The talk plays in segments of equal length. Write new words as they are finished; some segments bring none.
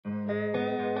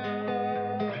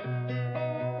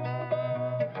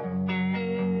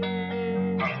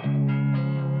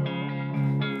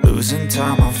Losing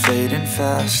time, I'm fading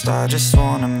fast. I just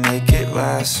wanna make it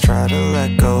last. Try to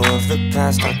let go of the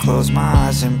past. I close my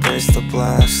eyes, embrace the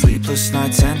blast. Sleepless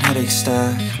nights and headaches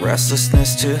stack.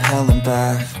 Restlessness to hell and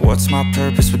back. What's my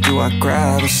purpose, what do I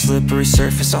grab? A slippery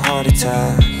surface, a heart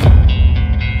attack.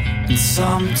 And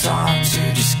sometimes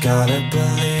you just gotta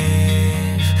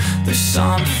believe there's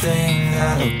something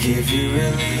that'll give you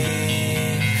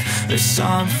relief. There's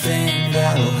something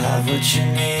that'll have what you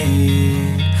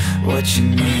need, what you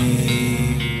need.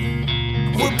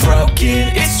 We're broken,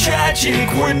 it's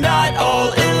tragic, we're not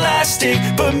all elastic,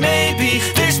 but maybe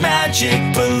there's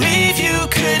magic, believe you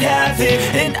could have it.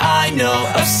 And I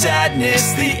know of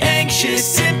sadness, the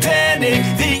anxious and panic,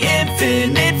 the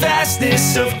infinite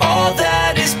vastness of all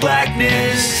that is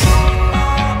blackness.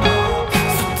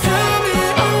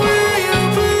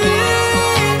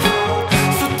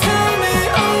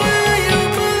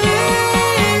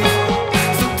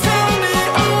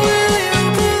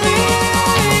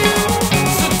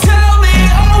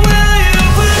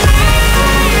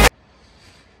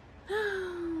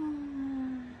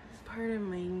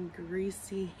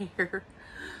 Hair.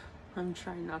 I'm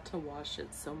trying not to wash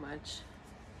it so much.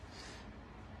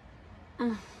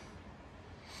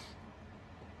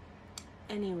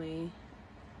 Anyway,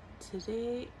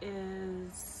 today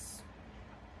is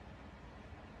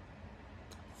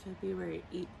February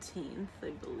 18th,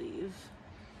 I believe.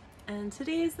 And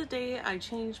today is the day I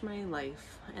changed my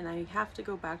life, and I have to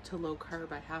go back to low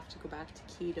carb. I have to go back to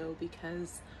keto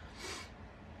because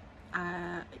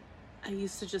I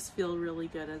used to just feel really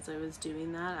good as I was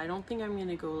doing that. I don't think I'm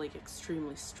gonna go like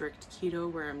extremely strict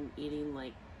keto where I'm eating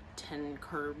like 10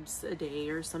 carbs a day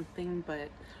or something, but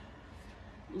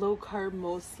low carb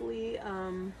mostly.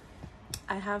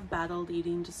 I have battled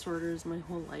eating disorders my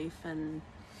whole life, and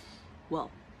well,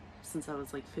 since I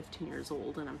was like 15 years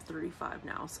old, and I'm 35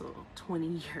 now, so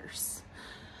 20 years.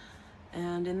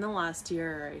 And in the last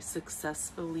year, I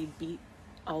successfully beat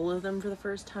all of them for the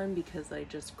first time because I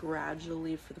just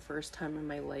gradually, for the first time in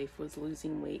my life, was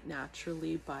losing weight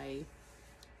naturally by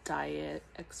diet,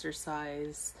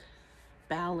 exercise,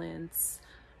 balance.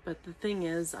 But the thing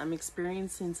is, I'm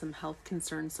experiencing some health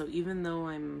concerns. So even though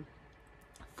I'm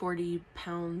 40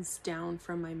 pounds down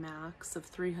from my max of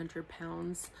 300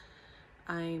 pounds,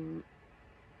 I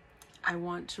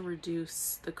want to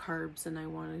reduce the carbs, and I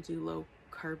want to do low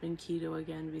carb and keto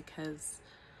again because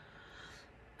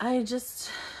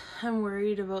I'm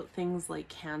worried about things like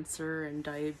cancer and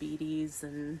diabetes.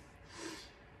 And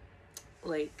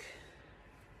like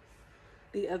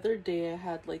the other day I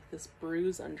had like this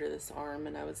bruise under this arm,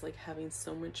 and I was like having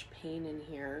so much pain in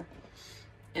here,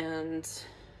 and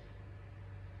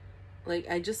like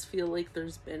I just feel like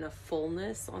there's been a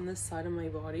fullness on this side of my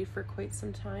body for quite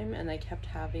some time, and I kept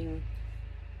having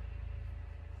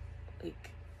like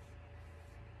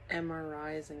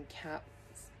MRIs and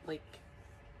CAPs like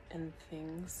and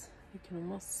things. You can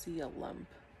almost see a lump.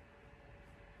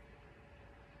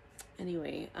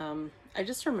 Anyway, I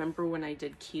just remember when I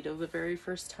did keto the very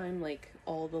first time, like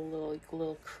all the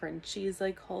little crunchies,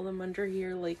 I call them, under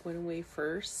here like went away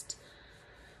first.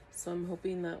 So I'm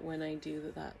hoping that when I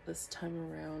do that this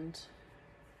time around,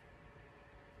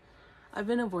 I've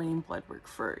been avoiding blood work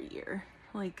for a year.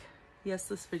 Like, yes,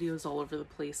 this video is all over the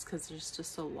place because there's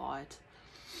just a lot.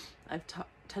 I've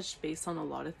touched base on a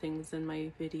lot of things in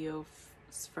my video,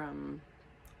 from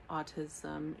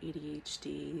autism,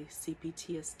 ADHD,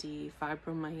 cptsd,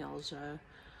 fibromyalgia,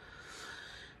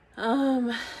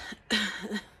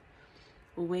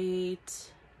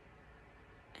 weight,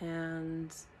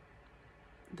 and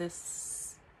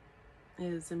this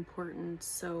is important.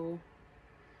 So,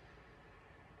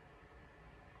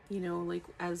 you know, like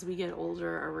as we get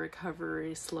older, our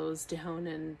recovery slows down,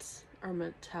 and our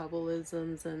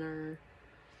metabolisms and our,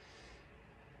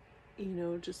 you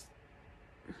know, just,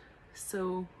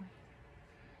 so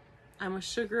I'm a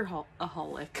sugaraholic.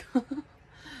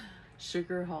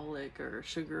 Sugaraholic, or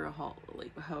sugaraholic,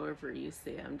 like however you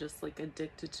say it. I'm just like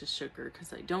addicted to sugar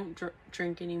because I don't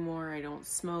drink anymore. I don't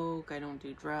smoke. I don't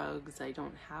do drugs. I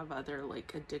don't have other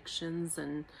like addictions,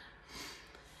 and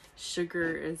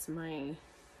sugar is my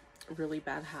really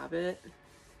bad habit.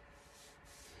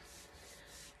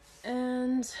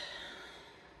 And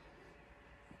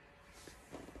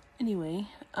anyway,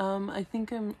 I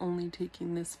think I'm only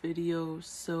taking this video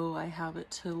so I have it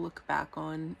to look back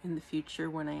on in the future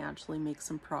when I actually make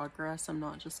some progress. I'm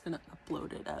not just gonna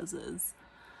upload it as is.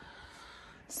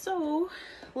 So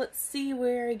let's see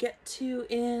where I get to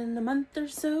in a month or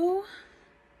so.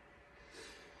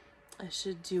 I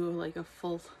should do like a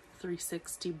full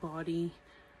 360 body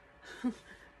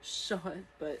shot,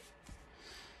 but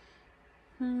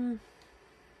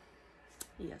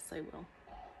Yes, I will.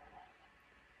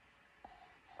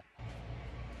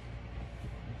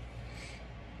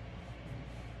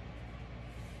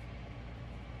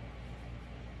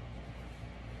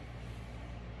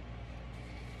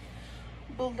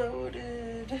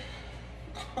 Bloated.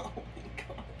 Oh my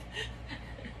god.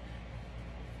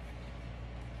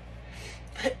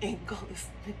 The ankle is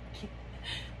thinking.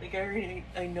 Like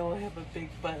I know I have a big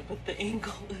butt, but the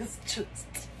ankle is just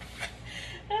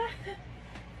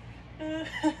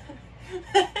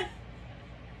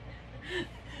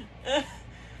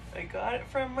I got it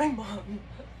from my mom.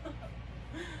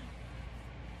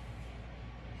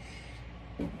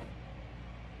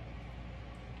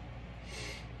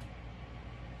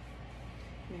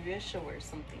 Maybe I should wear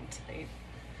something tight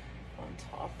on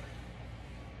top.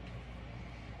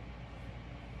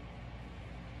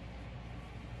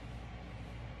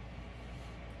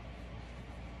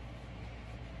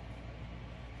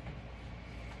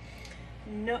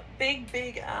 No,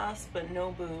 big ass, but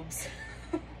no boobs.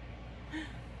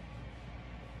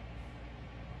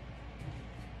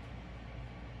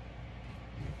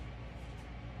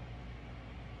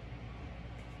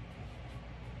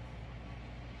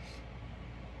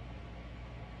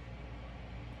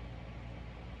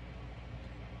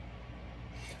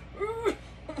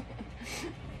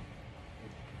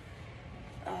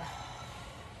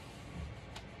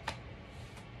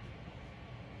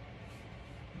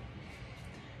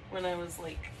 When I was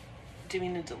like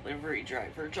doing a delivery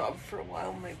driver job for a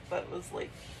while, my butt was like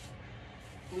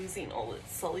losing all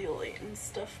its cellulite and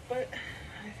stuff, but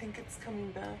I think it's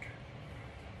coming back.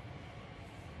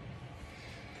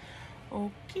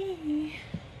 Okay.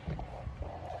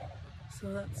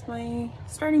 So that's my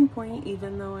starting point,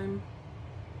 even though I'm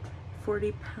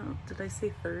 40 pounds. Did I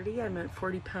say 30? I meant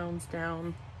 40 pounds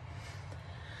down.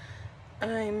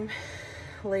 I'm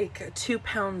like 2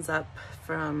 pounds up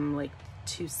from like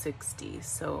 260.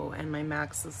 So, and my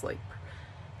max is like,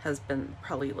 has been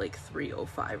probably like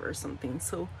 305 or something.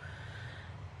 So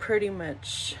pretty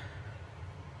much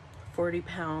 40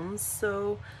 pounds.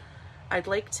 So I'd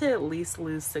like to at least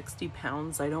lose 60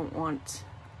 pounds. I don't want,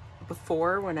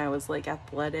 before when I was like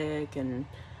athletic and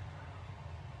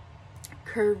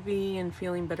curvy and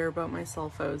feeling better about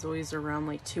myself, I was always around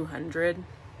like 200.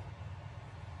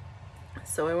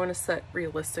 So I want to set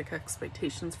realistic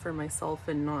expectations for myself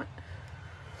and not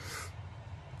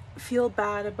feel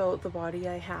bad about the body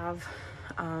I have.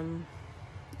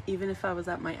 Even if I was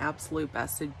at my absolute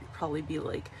best, it'd probably be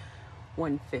like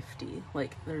 150.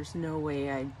 Like there's no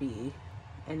way I'd be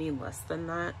any less than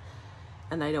that,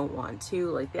 and I don't want to.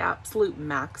 Like the absolute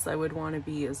max I would want to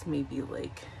be is maybe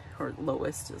like, or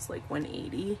lowest is like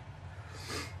 180,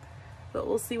 but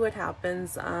we'll see what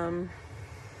happens.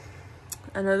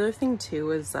 Another thing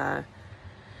too is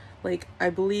like I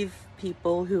believe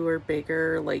people who are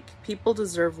bigger, like people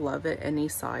deserve love at any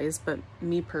size, but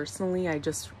me personally, I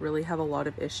just really have a lot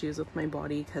of issues with my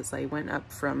body because I went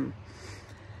up from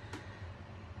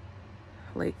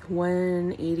like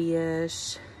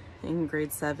 180-ish in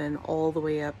grade 7 all the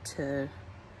way up to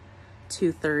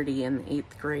 230 in the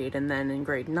 8th grade, and then in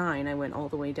grade 9 I went all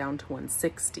the way down to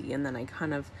 160, and then I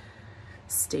kind of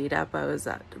stayed up. I was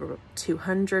at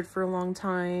 200 for a long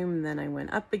time, and then I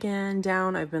went up again,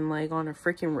 down. I've been like on a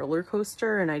freaking roller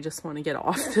coaster, and I just want to get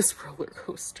off this roller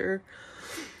coaster.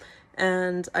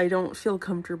 And I don't feel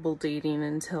comfortable dating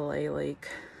until I like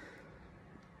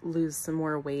lose some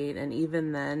more weight, and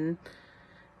even then,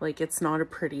 like, it's not a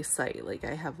pretty sight. Like,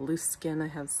 I have loose skin, I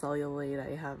have cellulite,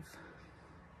 I have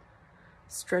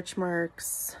stretch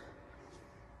marks.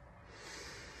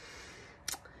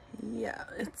 Yeah,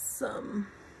 it's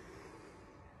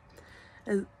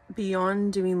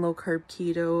beyond doing low carb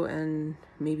keto and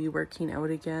maybe working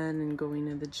out again and going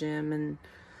to the gym, and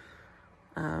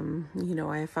you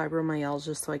know, I have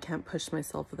fibromyalgia, so I can't push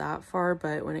myself that far.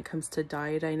 But when it comes to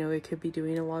diet, I know I could be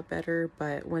doing a lot better.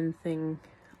 But one thing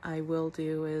I will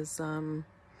do is I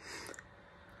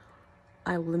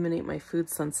eliminate my food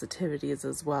sensitivities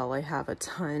as well. I have a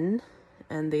ton,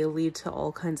 and they lead to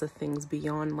all kinds of things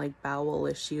beyond like bowel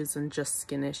issues and just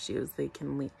skin issues. They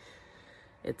can lead,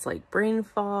 it's like brain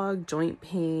fog, joint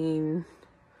pain,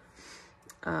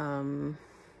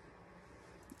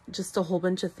 just a whole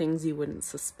bunch of things you wouldn't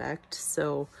suspect.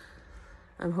 So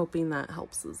I'm hoping that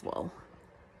helps as well.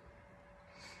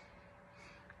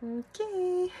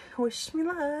 Okay, wish me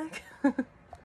luck.